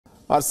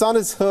Our sun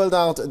has hurled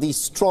out the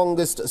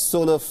strongest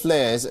solar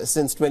flares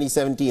since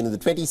 2017. On the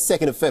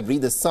 22nd of February,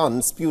 the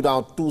sun spewed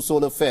out two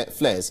solar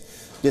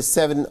flares just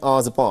 7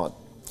 hours apart.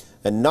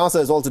 And NASA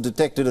has also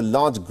detected a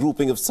large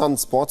grouping of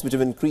sunspots which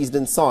have increased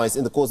in size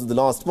in the course of the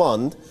last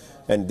month.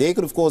 And they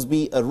could, of course,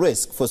 be a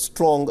risk for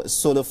strong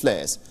solar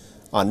flares.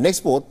 Our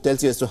next report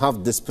tells you as to how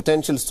this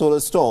potential solar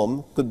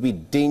storm could be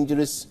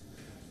dangerous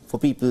for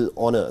people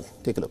on Earth.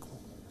 Take a look.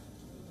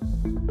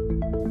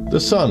 The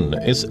sun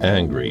is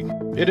angry.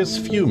 It is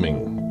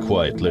fuming,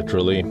 quite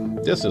literally.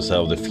 This is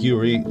how the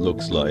fury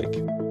looks like.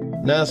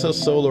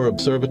 NASA's Solar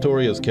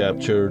Observatory has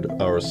captured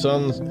our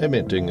sun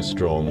emitting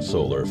strong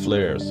solar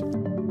flares.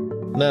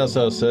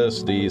 NASA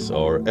says these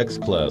are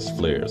X-class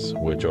flares,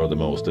 which are the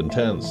most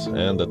intense,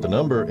 and that the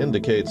number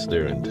indicates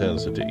their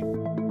intensity.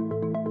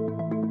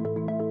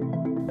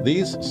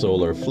 These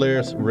solar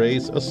flares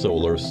raise a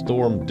solar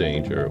storm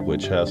danger,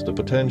 which has the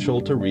potential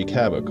to wreak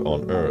havoc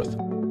on Earth,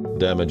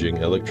 damaging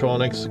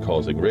electronics,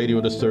 causing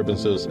radio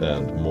disturbances,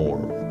 and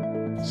more.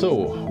 So,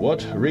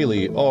 what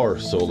really are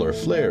solar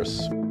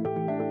flares?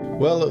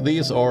 Well,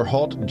 these are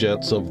hot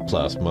jets of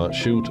plasma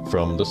shoot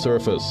from the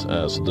surface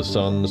as the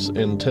sun's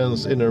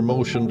intense inner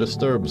motion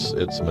disturbs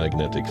its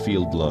magnetic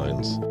field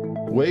lines.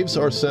 Waves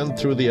are sent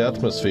through the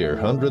atmosphere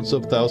hundreds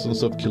of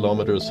thousands of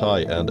kilometers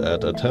high and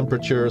at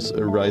temperatures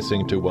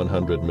rising to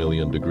 100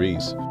 million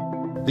degrees.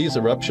 These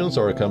eruptions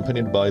are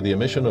accompanied by the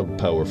emission of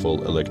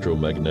powerful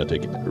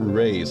electromagnetic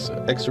rays,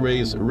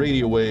 X-rays,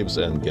 radio waves,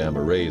 and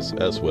gamma rays,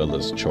 as well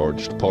as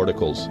charged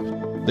particles.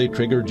 They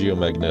trigger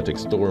geomagnetic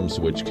storms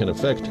which can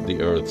affect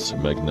the Earth's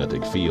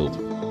magnetic field.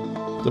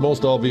 The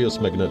most obvious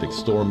magnetic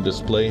storm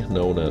display,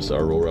 known as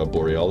Aurora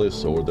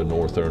Borealis or the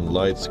Northern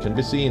Lights, can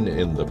be seen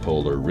in the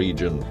polar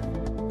region.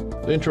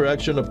 The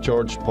interaction of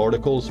charged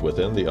particles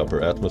within the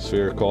upper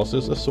atmosphere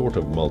causes a sort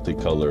of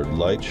multicolored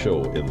light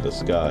show in the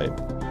sky.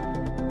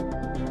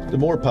 The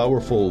more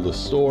powerful the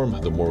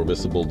storm, the more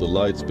visible the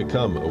lights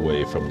become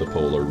away from the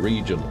polar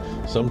region,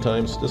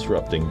 sometimes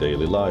disrupting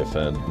daily life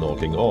and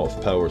knocking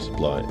off power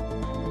supply.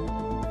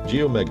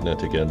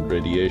 Geomagnetic and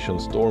radiation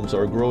storms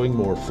are growing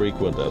more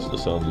frequent as the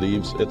sun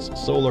leaves its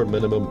solar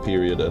minimum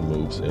period and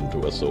moves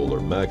into a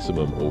solar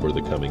maximum over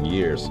the coming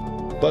years,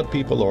 but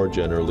people are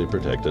generally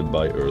protected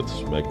by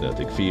Earth's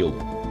magnetic field.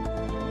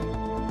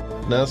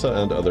 NASA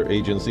and other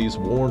agencies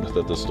warned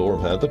that the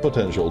storm had the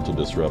potential to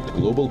disrupt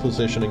global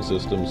positioning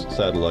systems,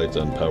 satellites,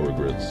 and power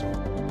grids.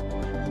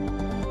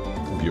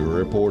 Bureau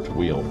Report,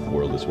 WION,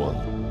 World is One.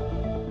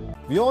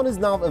 WION is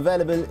now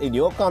available in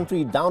your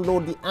country.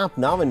 Download the app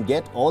now and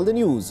get all the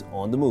news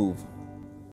on the move.